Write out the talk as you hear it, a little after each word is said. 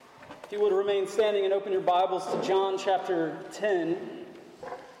If you would remain standing and open your Bibles to John chapter 10.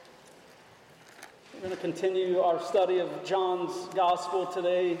 We're going to continue our study of John's Gospel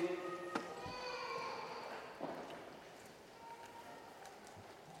today.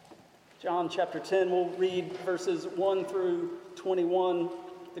 John chapter 10, we'll read verses 1 through 21.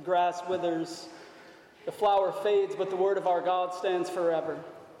 The grass withers, the flower fades, but the word of our God stands forever.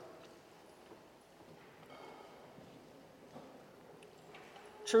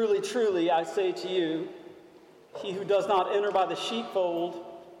 Truly, truly, I say to you, he who does not enter by the sheepfold,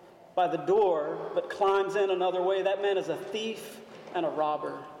 by the door, but climbs in another way, that man is a thief and a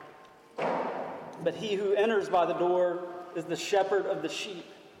robber. But he who enters by the door is the shepherd of the sheep.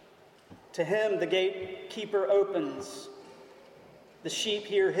 To him the gatekeeper opens. The sheep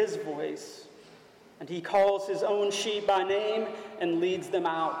hear his voice, and he calls his own sheep by name and leads them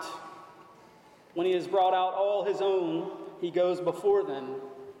out. When he has brought out all his own, he goes before them,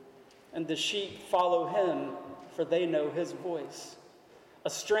 and the sheep follow him, for they know his voice. A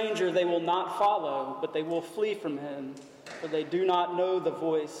stranger they will not follow, but they will flee from him, for they do not know the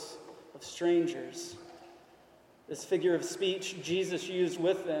voice of strangers. This figure of speech Jesus used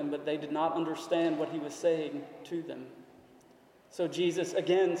with them, but they did not understand what he was saying to them. So Jesus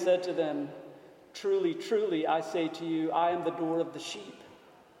again said to them, "Truly, truly, I say to you, I am the door of the sheep.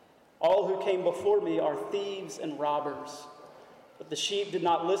 All who came before me are thieves and robbers, but the sheep did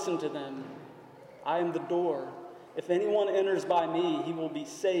not listen to them. I am the door. If anyone enters by me, he will be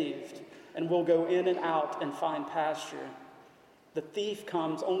saved and will go in and out and find pasture. The thief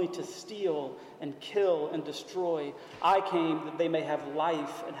comes only to steal and kill and destroy. I came that they may have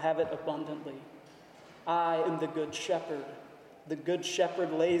life and have it abundantly. I am the good shepherd. The good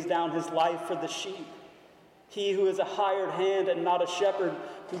shepherd lays down his life for the sheep. He who is a hired hand and not a shepherd,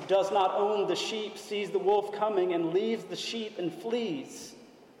 who does not own the sheep, sees the wolf coming and leaves the sheep and flees.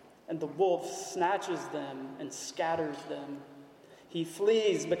 And the wolf snatches them and scatters them. He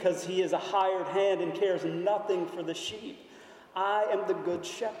flees because he is a hired hand and cares nothing for the sheep. I am the good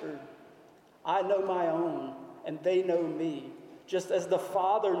shepherd. I know my own, and they know me, just as the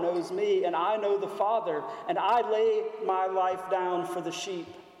Father knows me, and I know the Father, and I lay my life down for the sheep.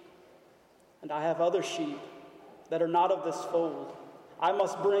 And I have other sheep that are not of this fold. I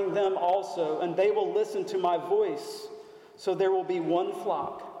must bring them also, and they will listen to my voice. So there will be one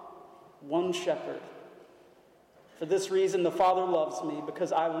flock, one shepherd. For this reason the Father loves me,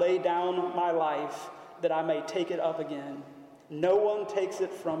 because I lay down my life that I may take it up again. No one takes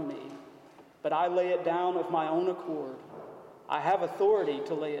it from me, but I lay it down of my own accord. I have authority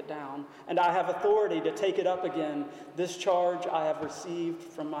to lay it down, and I have authority to take it up again. This charge I have received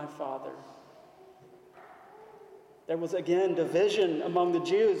from my Father." There was again division among the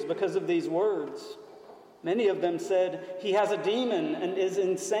Jews because of these words. Many of them said, "He has a demon and is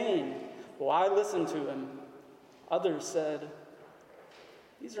insane. Why listen to him?" Others said,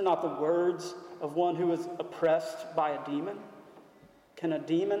 "These are not the words of one who is oppressed by a demon. Can a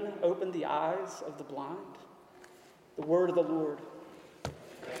demon open the eyes of the blind?" The word of the Lord.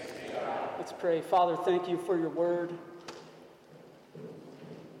 Let's pray. Father, thank you for your word.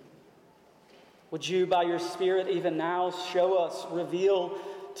 Would you, by your Spirit, even now, show us, reveal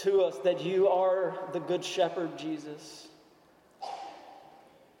to us that you are the Good Shepherd, Jesus.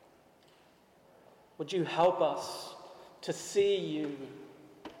 Would you help us to see you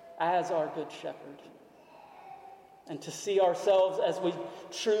as our Good Shepherd and to see ourselves as we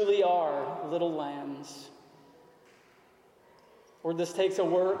truly are, little lambs. Lord, this takes a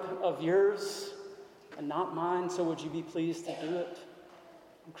work of yours and not mine, so would you be pleased to do it?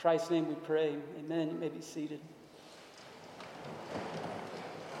 In Christ's name we pray. Amen. You may be seated.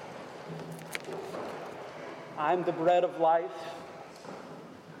 I'm the bread of life,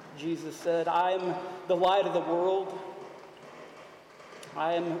 Jesus said. I am the light of the world.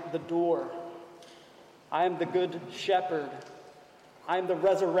 I am the door. I am the good shepherd. I am the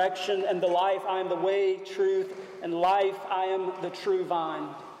resurrection and the life. I am the way, truth, and life. I am the true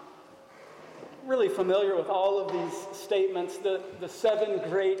vine. Really familiar with all of these statements, the 7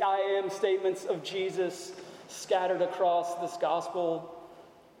 great I am statements of Jesus scattered across this gospel.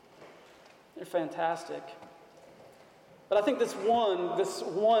 They're fantastic. But I think this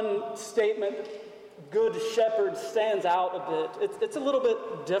one statement, good shepherd, stands out a bit. It's a little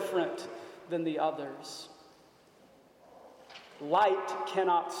bit different than the others. Light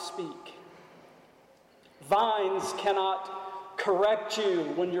cannot speak. Vines cannot correct you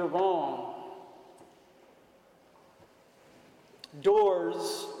when you're wrong.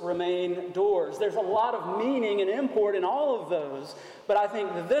 Doors remain doors. There's a lot of meaning and import in all of those, but I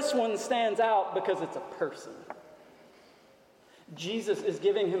think this one stands out because it's a person. Jesus is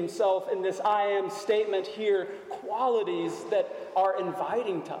giving himself in this I am statement here qualities that are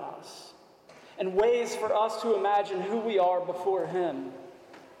inviting to us and ways for us to imagine who we are before him.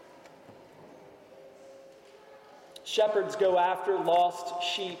 Shepherds go after lost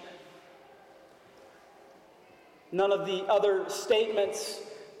sheep. None of the other statements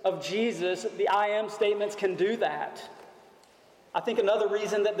of Jesus, the I am statements, can do that. I think another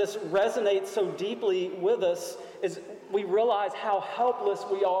reason that this resonates so deeply with us is we realize how helpless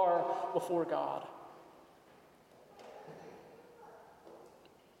we are before God.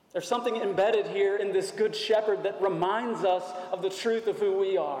 There's something embedded here in this good shepherd that reminds us of the truth of who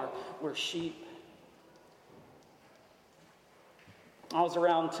we are. We're sheep. I was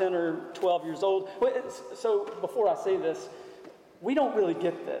around 10 or 12 years old. So before I say this, we don't really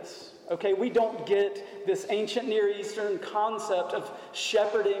get this, okay? We don't get this ancient Near Eastern concept of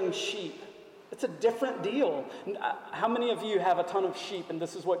shepherding sheep. It's a different deal. How many of you have a ton of sheep and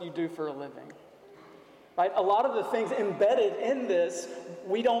this is what you do for a living? Right? A lot of the things embedded in this,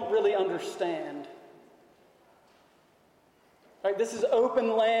 we don't really understand. Right? This is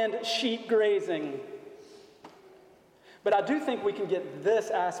open land sheep grazing. But I do think we can get this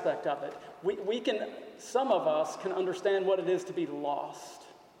aspect of it. Some of us can understand what it is to be lost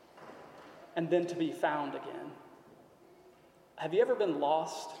and then to be found again. Have you ever been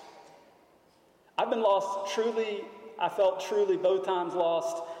lost? I've been lost truly. I felt truly both times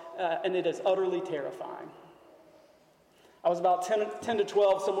lost, and it is utterly terrifying. I was about 10 to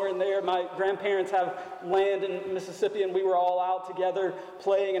 12, somewhere in there. My grandparents have land in Mississippi, and we were all out together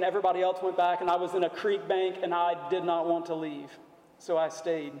playing, and everybody else went back, and I was in a creek bank, and I did not want to leave, so I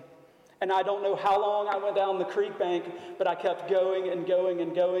stayed. And I don't know how long I went down the creek bank, but I kept going and going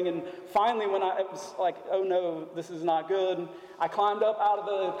and going, and finally it was like, oh no, this is not good, I climbed up out of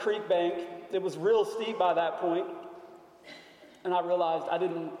the creek bank. It was real steep by that point, and I realized I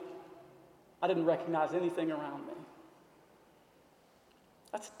didn't recognize anything around me.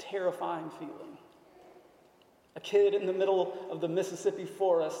 That's a terrifying feeling. A kid in the middle of the Mississippi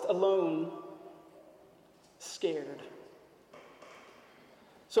forest, alone, scared.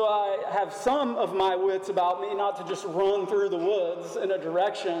 So I have some of my wits about me not to just run through the woods in a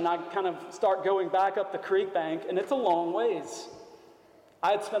direction. I kind of start going back up the creek bank, and it's a long ways.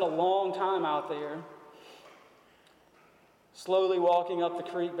 I had spent a long time out there, slowly walking up the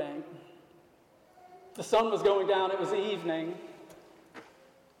creek bank. The sun was going down. It was the evening.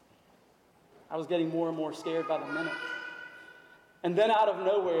 I was getting more and more scared by the minute. And then out of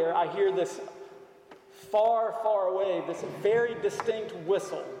nowhere, I hear this far, far away, this very distinct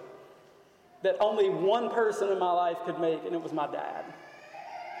whistle that only one person in my life could make, and it was my dad.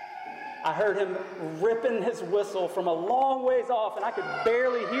 I heard him ripping his whistle from a long ways off, and I could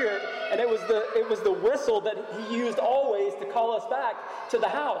barely hear it, and it was the whistle that he used always to call us back to the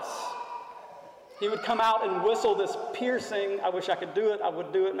house. He would come out and whistle this piercing, I wish I could do it, I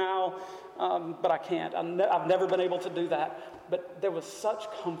would do it now, but I can't. I've never been able to do that. But there was such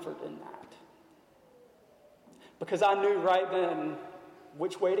comfort in that. Because I knew right then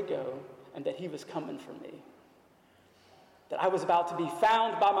which way to go and that he was coming for me. That I was about to be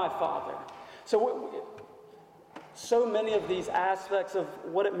found by my Father. So many of these aspects of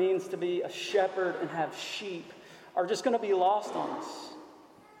what it means to be a shepherd and have sheep are just going to be lost on us.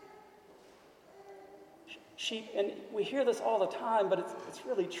 Sheep, and we hear this all the time, but it's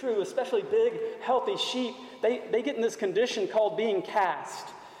really true, especially big, healthy sheep, they get in this condition called being cast.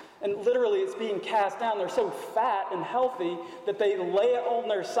 And literally it's being cast down. They're so fat and healthy that they lay it on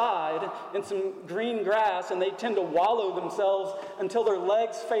their side in some green grass, and they tend to wallow themselves until their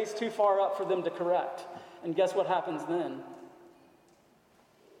legs face too far up for them to correct. And guess what happens then?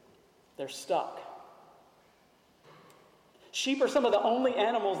 They're stuck. Sheep are some of the only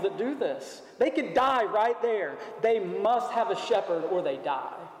animals that do this. They could die right there. They must have a shepherd or they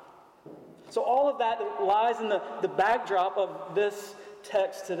die. So all of that lies in the backdrop of this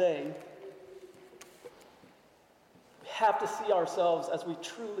text today. We have to see ourselves as we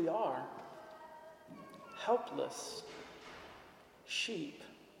truly are. Helpless sheep,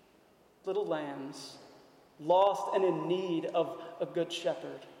 little lambs, lost and in need of a good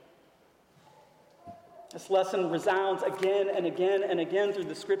shepherd. This lesson resounds again and again and again through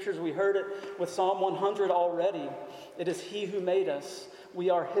the scriptures. We heard it with Psalm 100 already. It is He who made us. We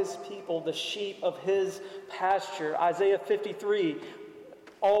are His people, the sheep of His pasture. Isaiah 53,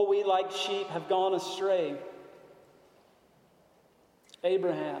 all we like sheep have gone astray.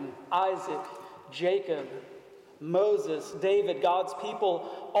 Abraham, Isaac, Jacob, Moses, David, God's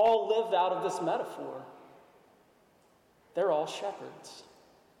people, all lived out of this metaphor. They're all shepherds.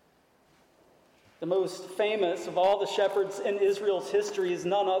 The most famous of all the shepherds in Israel's history is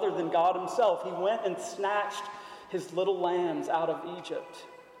none other than God himself. He went and snatched his little lambs out of Egypt.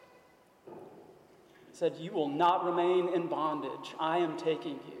 He said, "You will not remain in bondage. I am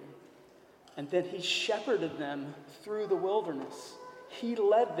taking you." And then he shepherded them through the wilderness. He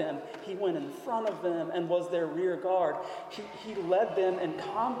led them. He went in front of them and was their rear guard. He led them in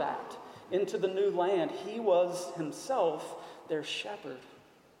combat into the new land. He was himself their shepherd.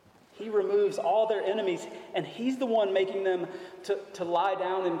 He removes all their enemies, and he's the one making them to lie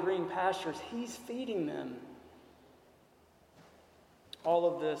down in green pastures. He's feeding them. All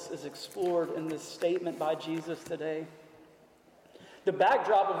of this is explored in this statement by Jesus today. The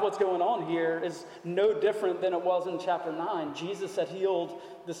backdrop of what's going on here is no different than it was in chapter 9. Jesus had healed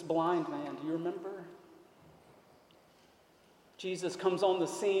this blind man. Do you remember? Jesus comes on the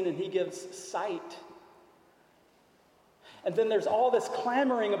scene and he gives sight. And then there's all this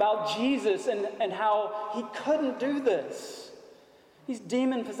clamoring about Jesus and how he couldn't do this. He's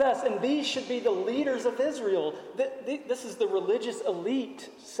demon-possessed, and these should be the leaders of Israel. This is the religious elite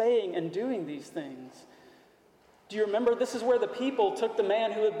saying and doing these things. Do you remember? This is where the people took the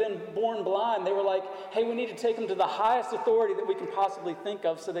man who had been born blind. They were like, hey, we need to take him to the highest authority that we can possibly think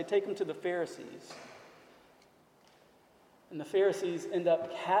of, so they take him to the Pharisees. And the Pharisees end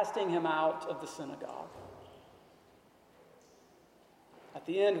up casting him out of the synagogue. At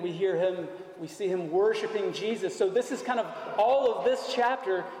the end, we see him worshiping Jesus. So this is kind of, all of this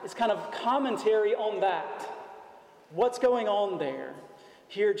chapter is kind of commentary on that. What's going on there?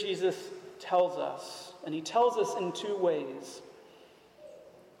 Here Jesus tells us, and he tells us in two ways.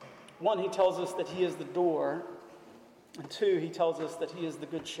 One, he tells us that he is the door, and two, he tells us that he is the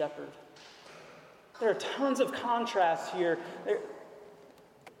good shepherd. There are tons of contrasts here.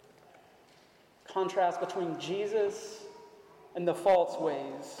 Contrast between Jesus and the false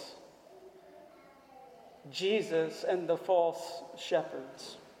ways. Jesus and the false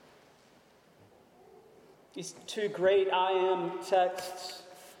shepherds. These two great I am texts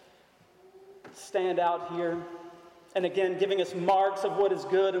stand out here. And again, giving us marks of what is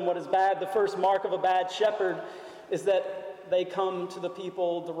good and what is bad. The first mark of a bad shepherd is that they come to the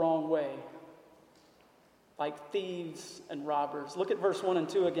people the wrong way, like thieves and robbers. Look at verse 1 and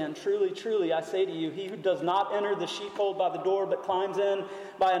 2 again. Truly, truly, I say to you, he who does not enter the sheepfold by the door, but climbs in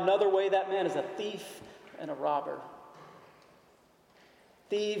by another way, that man is a thief and a robber.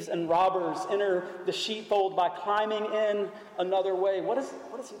 Thieves and robbers enter the sheepfold by climbing in another way. What is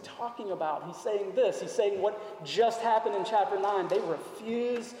he talking about? He's saying this. He's saying what just happened in chapter 9. They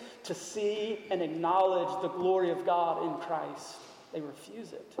refuse to see and acknowledge the glory of God in Christ. They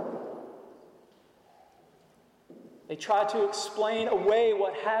refuse it. They try to explain away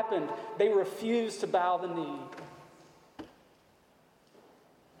what happened. They refuse to bow the knee.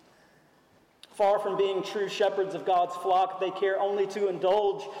 Far from being true shepherds of God's flock, they care only to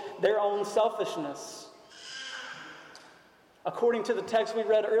indulge their own selfishness. According to the text we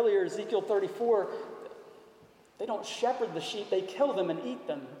read earlier, Ezekiel 34, they don't shepherd the sheep, they kill them and eat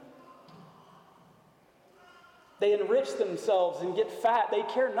them. They enrich themselves and get fat. They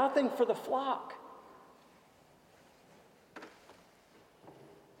care nothing for the flock.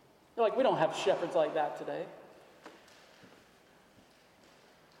 You're like, we don't have shepherds like that today.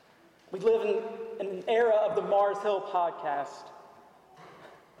 We live in an era of the Mars Hill podcast.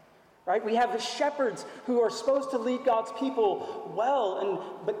 Right? We have the shepherds who are supposed to lead God's people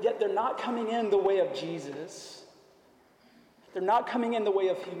well, but yet they're not coming in the way of Jesus. They're not coming in the way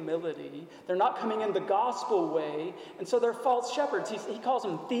of humility. They're not coming in the gospel way. And so they're false shepherds. He calls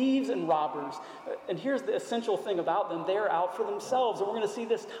them thieves and robbers. And here's the essential thing about them. They're out for themselves. And we're going to see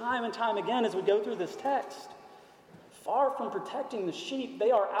this time and time again as we go through this text. Far from protecting the sheep, they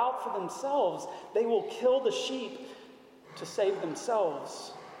are out for themselves. They will kill the sheep to save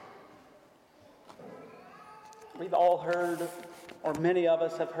themselves. We've all heard, or many of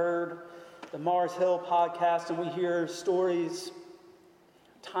us have heard, the Mars Hill podcast, and we hear stories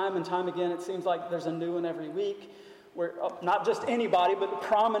time and time again. It seems like there's a new one every week, where not just anybody, but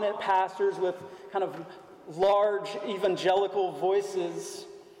prominent pastors with kind of large evangelical voices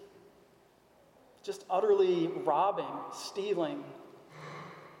just utterly robbing, stealing.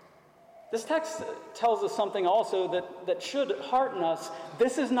 This text tells us something also that should hearten us.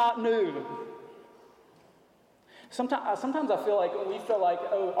 This is not new. Sometimes I feel like we feel like,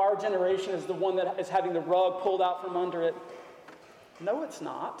 oh, our generation is the one that is having the rug pulled out from under it. No, it's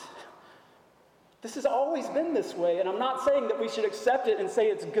not. This has always been this way, and I'm not saying that we should accept it and say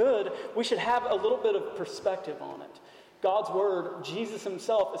it's good. We should have a little bit of perspective on it. God's word, Jesus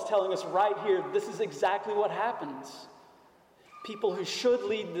himself is telling us right here, this is exactly what happens. People who should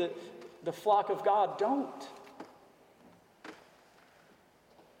lead the flock of God don't.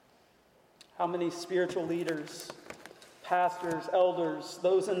 How many spiritual leaders, pastors, elders,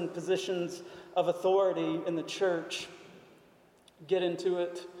 those in positions of authority in the church get into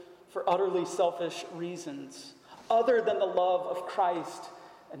it for utterly selfish reasons, other than the love of Christ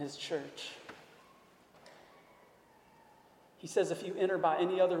and his church? He says, if you enter by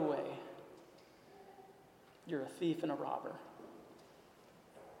any other way, you're a thief and a robber.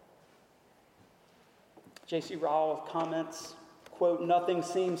 J.C. Ryle comments, quote, "Nothing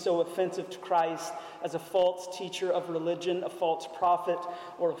seems so offensive to Christ as a false teacher of religion, a false prophet,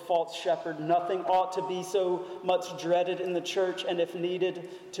 or a false shepherd. Nothing ought to be so much dreaded in the church, and if needed,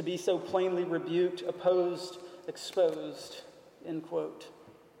 to be so plainly rebuked, opposed, exposed," end quote.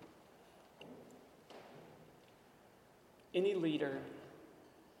 Any leader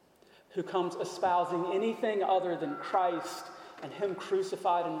who comes espousing anything other than Christ and him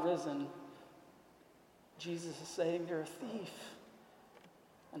crucified and risen, Jesus is saying they're a thief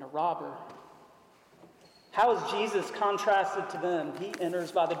and a robber. How is Jesus contrasted to them? He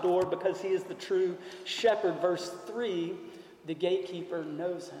enters by the door because he is the true shepherd. Verse 3, the gatekeeper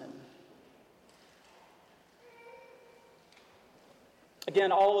knows him.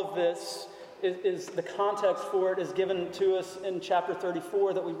 Again, all of this is the context for it is given to us in chapter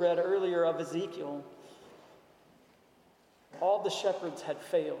 34 that we read earlier of Ezekiel. All the shepherds had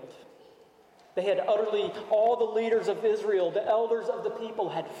failed. They had utterly, all the leaders of Israel, the elders of the people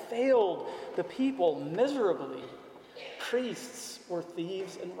had failed the people miserably. Priests were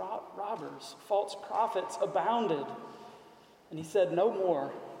thieves and robbers. False prophets abounded. And he said, no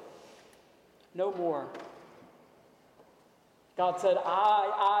more. No more. God said,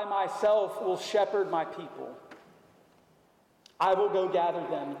 I myself will shepherd my people. I will go gather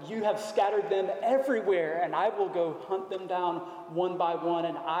them. You have scattered them everywhere, and I will go hunt them down one by one,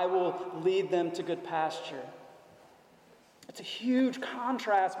 and I will lead them to good pasture. It's a huge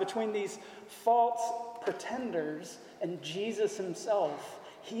contrast between these false pretenders and Jesus himself.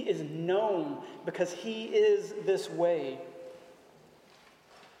 He is known because he is this way.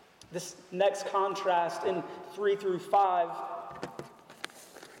 This next contrast in 3 through 5,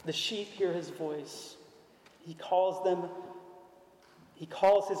 the sheep hear his voice. He calls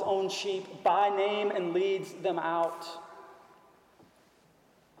his own sheep by name and leads them out.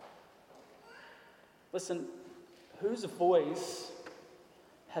 Listen, whose voice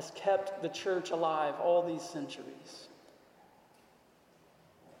has kept the church alive all these centuries?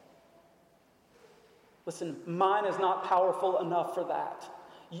 Listen, mine is not powerful enough for that.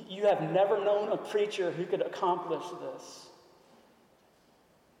 You have never known a preacher who could accomplish this.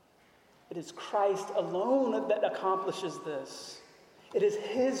 It is Christ alone that accomplishes this. It is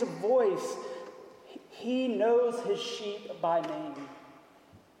his voice. He knows his sheep by name.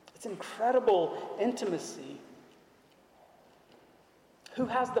 It's incredible intimacy. Who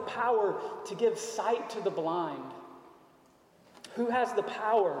has the power to give sight to the blind? Who has the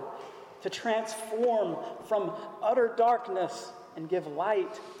power to transform from utter darkness and give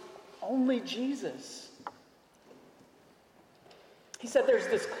light? Only Jesus. He said there's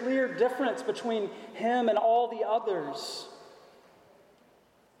this clear difference between him and all the others.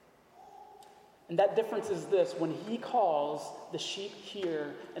 And that difference is this: when he calls, the sheep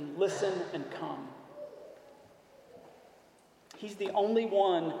hear and listen and come. He's the only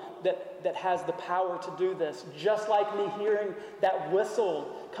one that has the power to do this. Just like me hearing that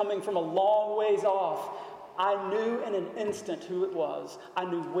whistle coming from a long ways off, I knew in an instant who it was. I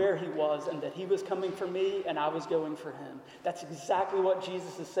knew where he was and that he was coming for me and I was going for him. That's exactly what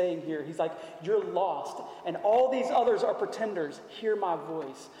Jesus is saying here. He's like, you're lost and all these others are pretenders. Hear my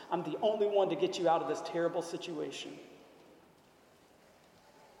voice. I'm the only one to get you out of this terrible situation.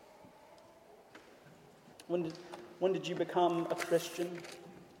 When did you become a Christian?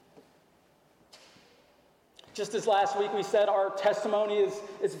 Just as last week we said, our testimony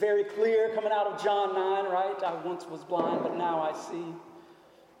is very clear coming out of John 9, right? I once was blind, but now I see.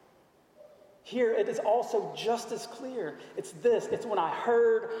 Here it is also just as clear. It's this. It's when I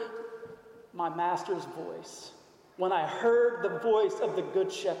heard my master's voice. When I heard the voice of the good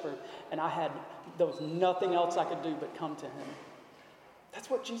shepherd, and there was nothing else I could do but come to him. That's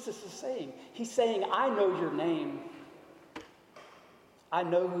what Jesus is saying. He's saying, I know your name. I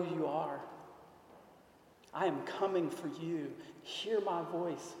know who you are. I am coming for you. Hear my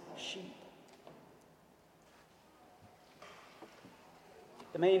voice, sheep.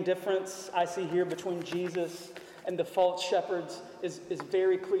 The main difference I see here between Jesus and the false shepherds is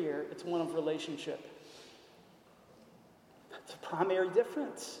very clear. It's one of relationship. It's a primary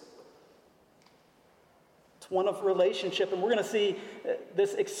difference. It's one of relationship. And we're going to see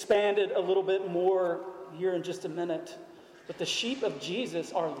this expanded a little bit more here in just a minute. But the sheep of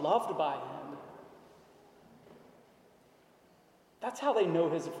Jesus are loved by him. That's how they know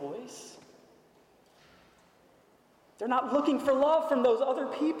his voice. They're not looking for love from those other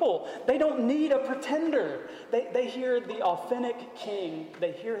people. They don't need a pretender. They hear the authentic king.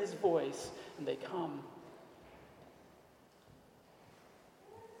 They hear his voice, and they come.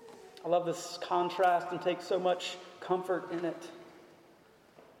 I love this contrast and take so much comfort in it.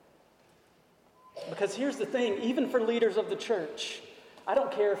 Because here's the thing, even for leaders of the church, I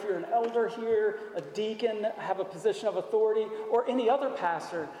don't care if you're an elder here, a deacon, have a position of authority, or any other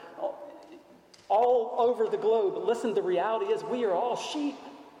pastor, all over the globe. Listen, the reality is we are all sheep.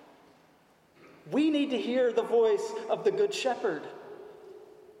 We need to hear the voice of the Good Shepherd.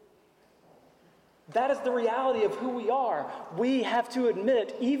 That is the reality of who we are. We have to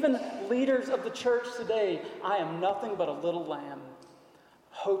admit, even leaders of the church today, I am nothing but a little lamb.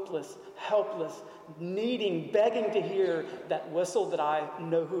 Hopeless, helpless, needing, begging to hear that whistle that I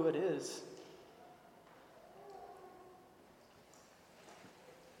know who it is.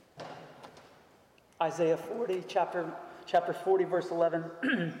 Isaiah 40, chapter 40, verse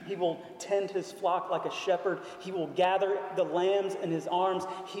 11, he will tend his flock like a shepherd. He will gather the lambs in his arms.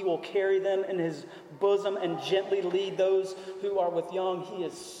 He will carry them in his bosom and gently lead those who are with young. He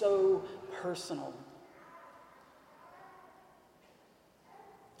is so personal.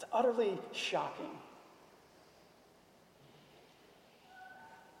 It's utterly shocking.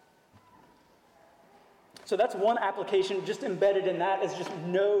 So that's one application just embedded in that is just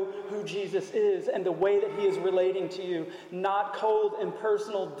know who Jesus is and the way that he is relating to you. Not cold,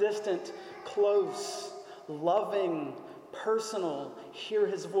 impersonal, distant, close, loving, personal. Hear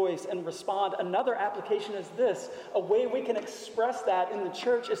his voice and respond. Another application is this. A way we can express that in the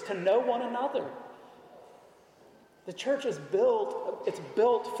church is to know one another. The church is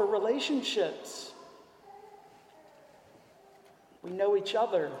built for relationships. We know each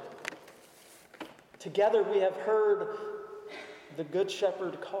other. Together we have heard the Good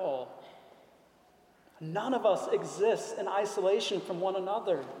Shepherd call. None of us exists in isolation from one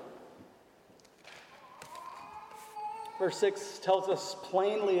another. Verse 6 tells us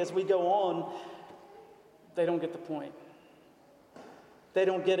plainly as we go on, they don't get the point. They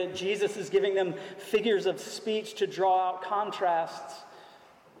don't get it. Jesus is giving them figures of speech to draw out contrasts,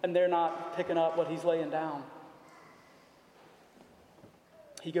 and they're not picking up what he's laying down.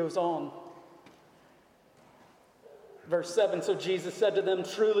 He goes on. Verse 7, so Jesus said to them,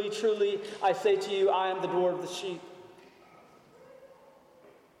 truly, truly, I say to you, I am the door of the sheep.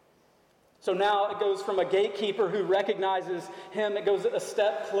 So now it goes from a gatekeeper who recognizes him, it goes a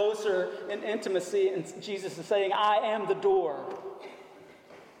step closer in intimacy, and Jesus is saying, I am the door.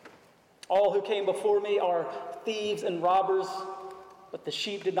 All who came before me are thieves and robbers, but the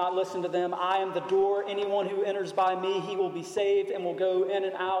sheep did not listen to them. I am the door. Anyone who enters by me, he will be saved and will go in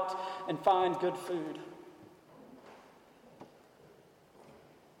and out and find good food.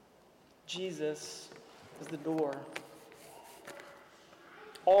 Jesus is the door.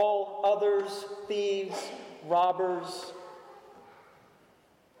 All others, thieves, robbers.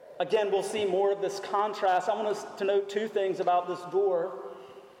 Again, we'll see more of this contrast. I want us to note two things about this door.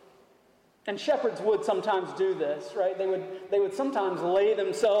 And shepherds would sometimes do this, right? They would sometimes lay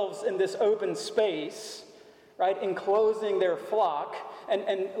themselves in this open space, right, enclosing their flock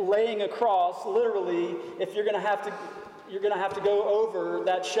and laying across, literally, if you're going to have to go over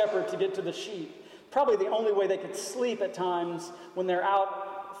that shepherd to get to the sheep. Probably the only way they could sleep at times when they're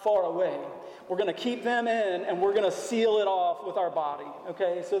out far away. We're going to keep them in and we're going to seal it off with our body.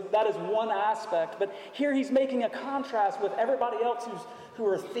 Okay, so that is one aspect. But here he's making a contrast with everybody else who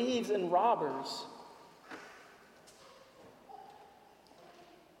are thieves and robbers.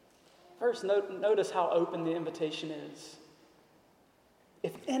 First, notice how open the invitation is.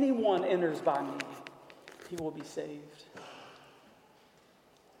 If anyone enters by me, he will be saved.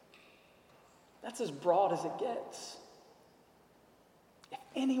 That's as broad as it gets. If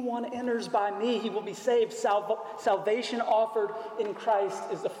anyone enters by me, he will be saved. Salvation offered in Christ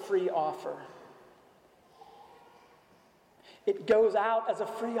is a free offer. It goes out as a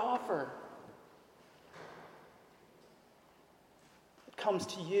free offer. It comes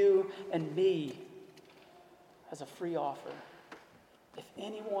to you and me as a free offer. If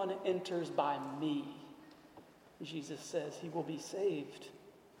anyone enters by me, Jesus says, he will be saved.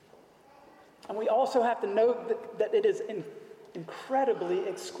 And we also have to note that it is incredibly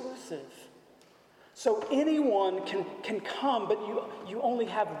exclusive. So anyone can come, but you only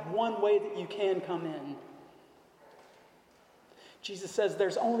have one way that you can come in. Jesus says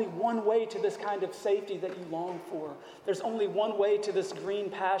there's only one way to this kind of safety that you long for. There's only one way to this green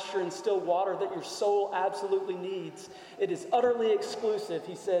pasture and still water that your soul absolutely needs. It is utterly exclusive.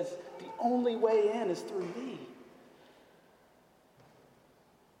 He says the only way in is through me.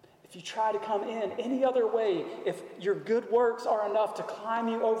 If you try to come in any other way, if your good works are enough to climb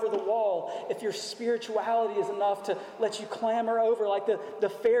you over the wall, if your spirituality is enough to let you clamber over like the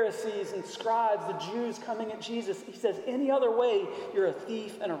Pharisees and scribes, the Jews coming at Jesus, he says any other way, you're a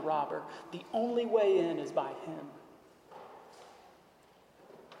thief and a robber. The only way in is by him.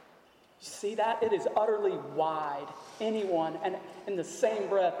 See that? It is utterly wide. Anyone, and in the same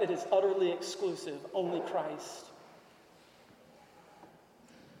breath, it is utterly exclusive. Only Christ.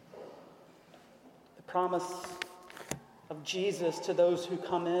 Promise of Jesus to those who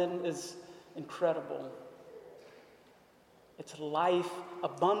come in is incredible. It's life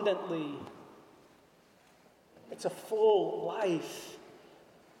abundantly. It's a full life.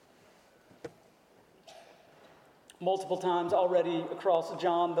 Multiple times already across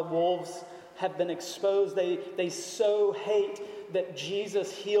John, the wolves have been exposed. They so hate that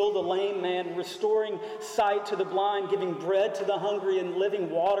Jesus healed a lame man, restoring sight to the blind, giving bread to the hungry, and living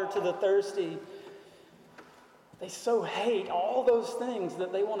water to the thirsty. They so hate all those things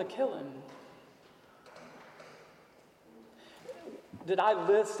that they want to kill him. Did I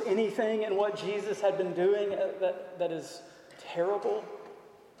list anything in what Jesus had been doing that is terrible?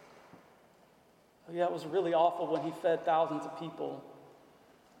 Oh, yeah, it was really awful when he fed thousands of people.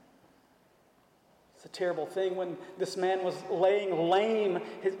 It's a terrible thing when this man was laying lame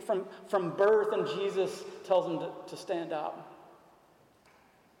from birth and Jesus tells him to stand up.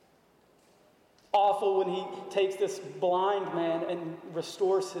 Awful when he takes this blind man and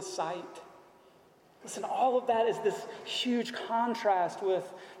restores his sight. Listen, all of that is this huge contrast with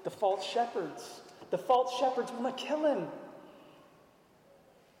the false shepherds. The false shepherds want to kill him.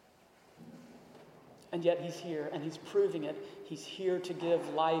 And yet he's here, and he's proving it. He's here to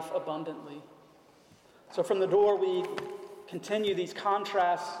give life abundantly. So from the door, we continue these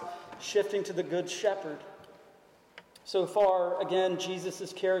contrasts, shifting to the good shepherd. So far, again, Jesus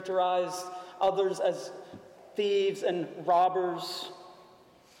has characterized others as thieves and robbers.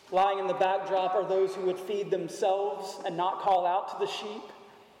 Lying in the backdrop are those who would feed themselves and not call out to the sheep.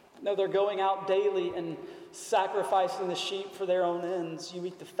 No, they're going out daily and sacrificing the sheep for their own ends. You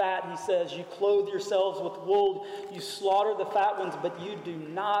eat the fat, he says. You clothe yourselves with wool. You slaughter the fat ones, but you do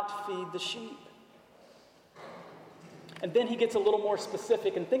not feed the sheep. And then he gets a little more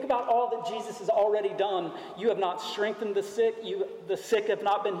specific. And think about all that Jesus has already done. You have not strengthened the sick. The sick have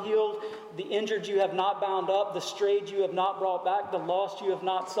not been healed. The injured you have not bound up. The strayed you have not brought back. The lost you have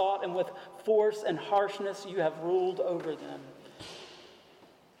not sought. And with force and harshness you have ruled over them.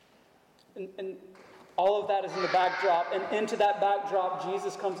 And all of that is in the backdrop. And into that backdrop,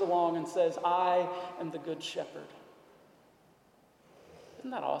 Jesus comes along and says, I am the good shepherd. Isn't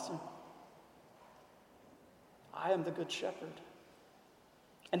that awesome? I am the good shepherd.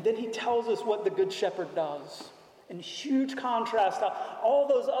 And then he tells us what the good shepherd does. In huge contrast to all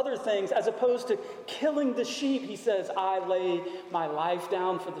those other things, as opposed to killing the sheep, he says, I lay my life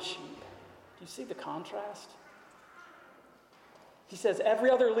down for the sheep. Do you see the contrast? He says,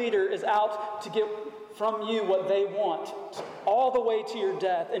 every other leader is out to get from you what they want, all the way to your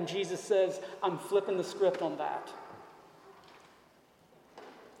death. And Jesus says, I'm flipping the script on that.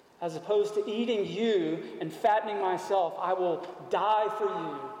 As opposed to eating you and fattening myself, I will die for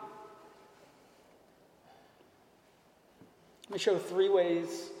you. Let me show 3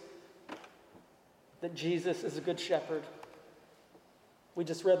 ways that Jesus is a good shepherd. We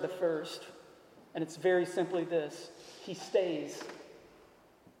just read the first, and it's very simply this. He stays.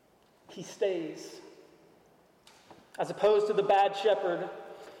 He stays. As opposed to the bad shepherd,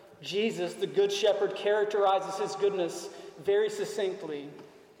 Jesus, the good shepherd, characterizes his goodness very succinctly.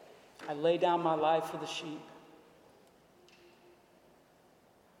 I lay down my life for the sheep.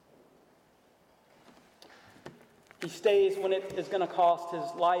 He stays when it is going to cost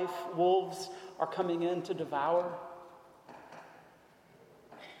his life. Wolves are coming in to devour.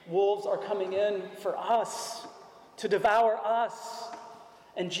 Wolves are coming in for us, to devour us.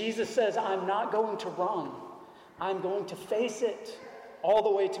 And Jesus says, I'm not going to run. I'm going to face it all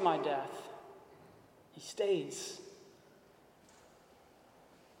the way to my death. He stays.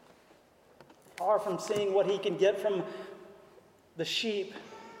 Far from seeing what he can get from the sheep,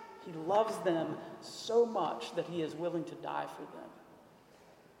 he loves them so much that he is willing to die for them.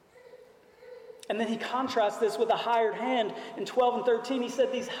 And then he contrasts this with a hired hand. In 12 and 13, he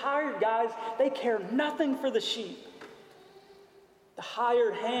said these hired guys, they care nothing for the sheep. The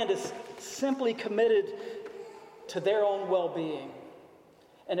hired hand is simply committed to their own well-being.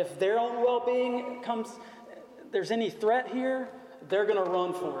 And if their own well-being there's any threat here, they're going to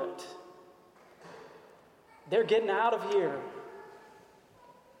run for it. They're getting out of here.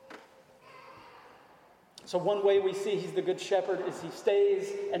 So one way we see he's the good shepherd is he stays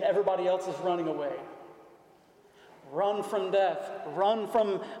and everybody else is running away. Run from death. Run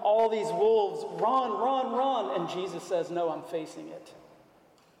from all these wolves. Run, run, run. And Jesus says, no, I'm facing it.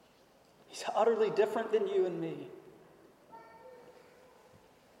 He's utterly different than you and me.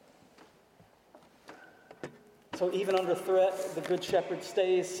 So even under threat, the good shepherd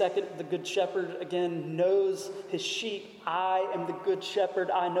stays. Second, the good shepherd, again, knows his sheep. I am the good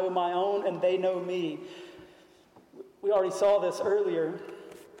shepherd. I know my own, and they know me. We already saw this earlier.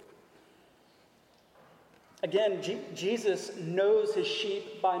 Again, Jesus knows his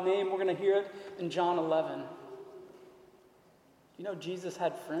sheep by name. We're going to hear it in John 11. You know, Jesus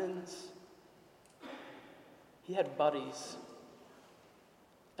had friends. He had buddies.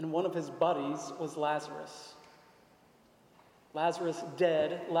 And one of his buddies was Lazarus. Lazarus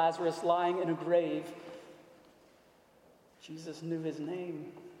dead, Lazarus lying in a grave. Jesus knew his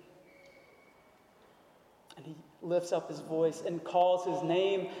name. And he lifts up his voice and calls his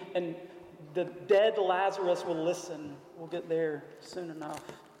name, and the dead Lazarus will listen. We'll get there soon enough.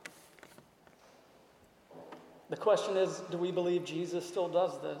 The question is, do we believe Jesus still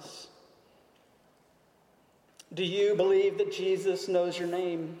does this? Do you believe that Jesus knows your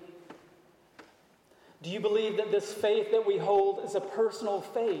name? Do you believe that this faith that we hold is a personal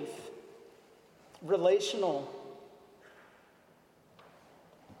faith, relational?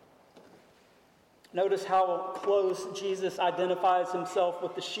 Notice how close Jesus identifies himself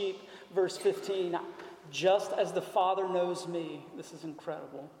with the sheep. Verse 15, just as the Father knows me. This is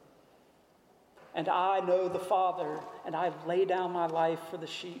incredible. And I know the Father, and I lay down my life for the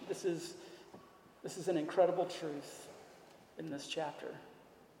sheep. This is an incredible truth in this chapter.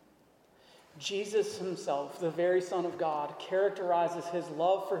 Jesus himself, the very Son of God, characterizes his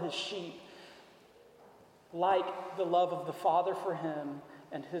love for his sheep like the love of the Father for him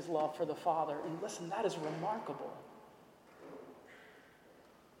and his love for the Father. And listen, that is remarkable.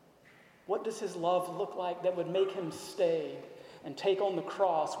 What does his love look like that would make him stay and take on the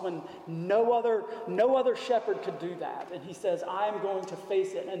cross when no other shepherd could do that? And he says, I'm going to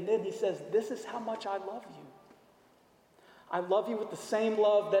face it. And then he says, this is how much I love you. I love you with the same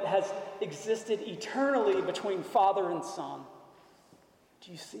love that has existed eternally between Father and Son.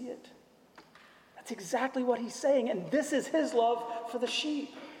 Do you see it? That's exactly what he's saying. And this is his love for the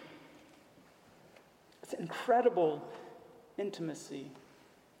sheep. It's incredible intimacy.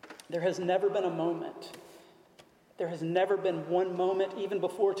 There has never been a moment. There has never been one moment, even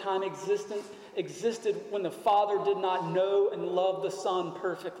before time existed, when the Father did not know and love the Son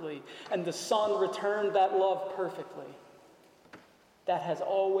perfectly, and the Son returned that love perfectly. That has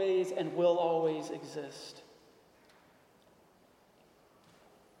always and will always exist.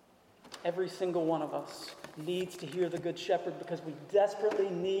 Every single one of us needs to hear the Good Shepherd because we desperately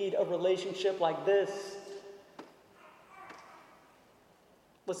need a relationship like this.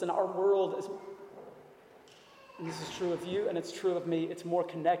 Listen, our world is, and this is true of you and it's true of me, it's more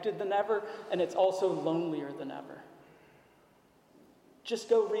connected than ever, and it's also lonelier than ever. Just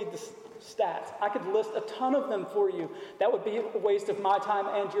go read the stats. I could list a ton of them for you. That would be a waste of my time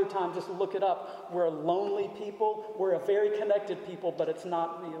and your time. Just look it up. We're a lonely people. We're a very connected people, but it's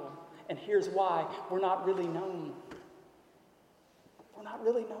not real. And here's why. We're not really known. We're not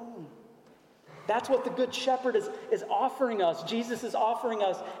really known. That's what the Good Shepherd is offering us. Jesus is offering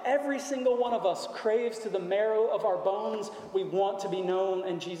us. Every single one of us craves to the marrow of our bones. We want to be known.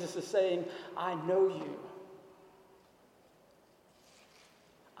 And Jesus is saying, I know you.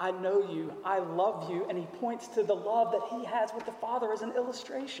 I know you, I love you, and he points to the love that he has with the Father as an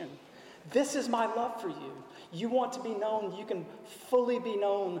illustration. This is my love for you. You want to be known, you can fully be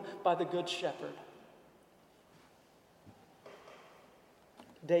known by the Good Shepherd.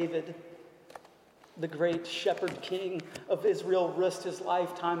 David, the great shepherd king of Israel, risked his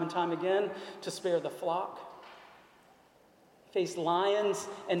life time and time again to spare the flock. Faced lions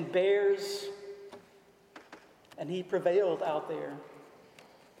and bears, and he prevailed out there.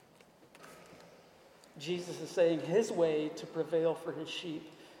 Jesus is saying his way to prevail for his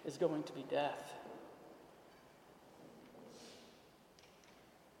sheep is going to be death.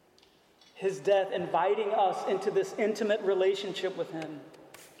 His death inviting us into this intimate relationship with him.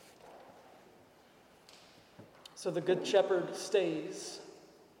 So the Good Shepherd stays.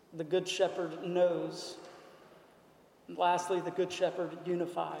 The Good Shepherd knows. And lastly, the Good Shepherd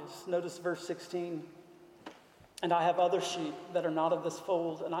unifies. Notice verse 16. And I have other sheep that are not of this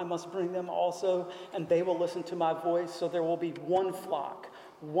fold, and I must bring them also, and they will listen to my voice. So there will be one flock,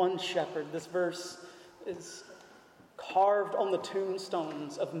 one shepherd. This verse is carved on the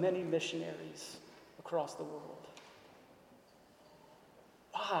tombstones of many missionaries across the world.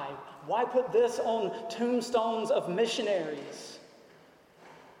 Why? Why put this on tombstones of missionaries?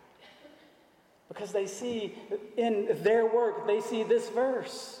 Because they see in their work, they see this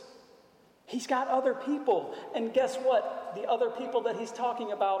verse. He's got other people. And guess what? The other people that he's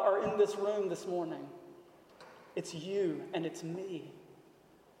talking about are in this room this morning. It's you and it's me.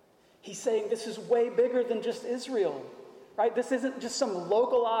 He's saying this is way bigger than just Israel, right? This isn't just some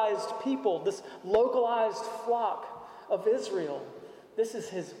localized people, this localized flock of Israel. This is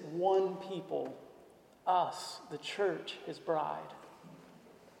his one people, us, the church, his bride.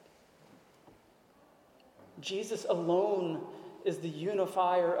 Jesus alone is the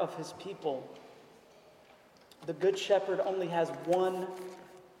unifier of his people. The Good Shepherd only has one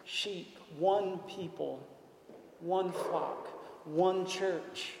sheep, one people, one flock, one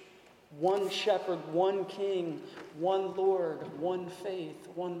church, one shepherd, one king, one Lord, one faith,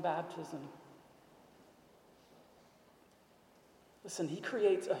 one baptism. Listen, he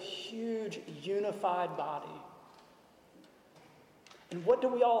creates a huge unified body. And what do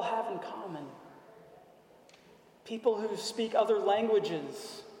we all have in common? People who speak other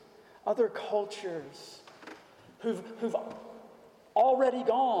languages, other cultures, who've already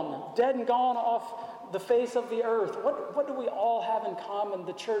gone, dead and gone off the face of the earth. What do we all have in common?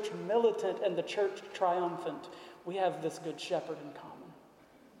 The church militant and the church triumphant. We have this Good Shepherd in common.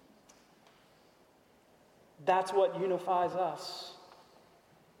 That's what unifies us.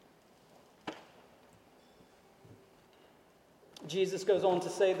 Jesus goes on to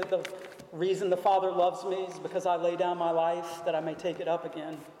say that the reason the Father loves me is because I lay down my life that I may take it up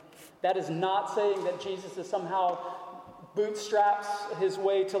again. That is not saying that Jesus is somehow bootstraps his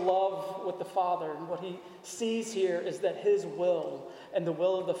way to love with the Father. And what he sees here is that his will and the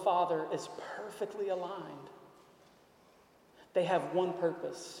will of the Father is perfectly aligned. They have one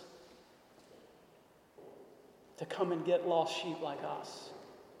purpose: to come and get lost sheep like us.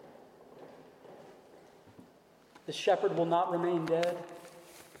 The shepherd will not remain dead.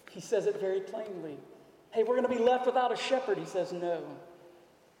 He says it very plainly. Hey, we're going to be left without a shepherd. He says no.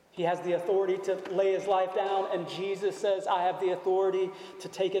 He has the authority to lay his life down, and Jesus says, I have the authority to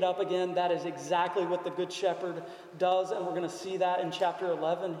take it up again. That is exactly what the Good Shepherd does, and we're going to see that in chapter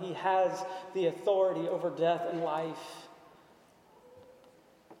 11. He has the authority over death and life.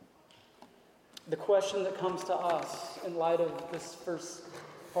 The question that comes to us in light of this first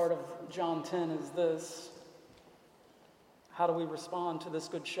part of John 10 is this: how do we respond to this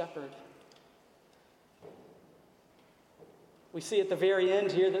Good Shepherd? We see at the very end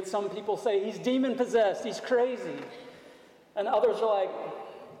here that some people say he's demon-possessed, he's crazy. And others are like,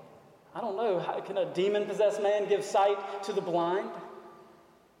 I don't know, how can a demon-possessed man give sight to the blind?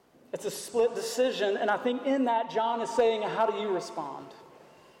 It's a split decision, and I think in that John is saying, how do you respond?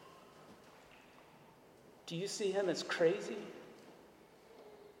 Do you see him as crazy?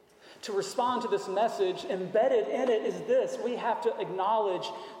 To respond to this message, embedded in it is this: we have to acknowledge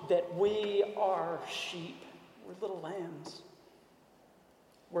that we are sheep. We're little lambs.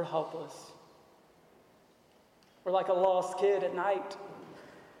 We're helpless. We're like a lost kid at night,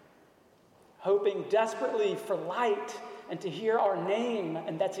 hoping desperately for light and to hear our name.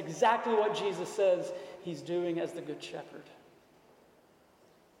 And that's exactly what Jesus says he's doing as the Good Shepherd.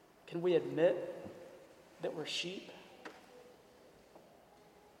 Can we admit that we're sheep?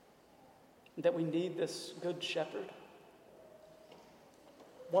 That we need this Good Shepherd?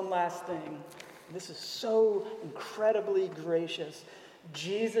 One last thing. This is so incredibly gracious.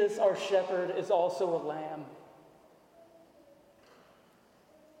 Jesus, our shepherd, is also a lamb.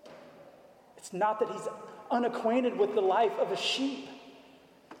 It's not that he's unacquainted with the life of a sheep.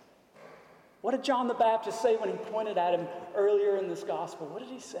 What did John the Baptist say when he pointed at him earlier in this gospel? What did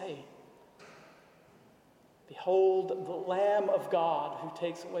he say? Behold, the Lamb of God who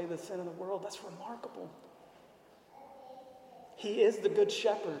takes away the sin of the world. That's remarkable. He is the Good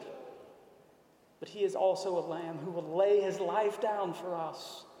Shepherd, but he is also a lamb who will lay his life down for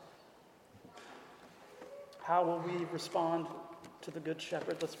us. How will we respond to the Good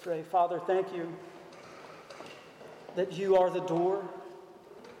Shepherd? Let's pray. Father, thank you that you are the door,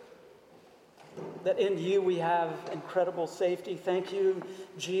 that in you we have incredible safety. Thank you,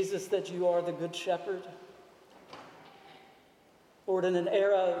 Jesus, that you are the Good Shepherd. Lord, in an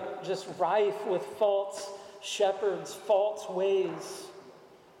era just rife with false shepherds, false ways,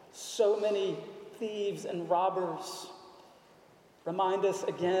 so many thieves and robbers, Remind us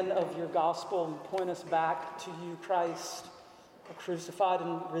again of your gospel and point us back to you, Christ, a crucified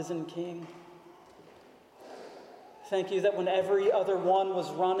and risen King. Thank you that when every other one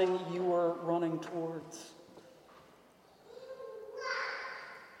was running, you were running towards.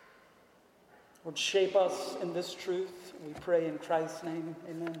 Lord, shape us in this truth. We pray in Christ's name.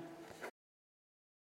 Amen.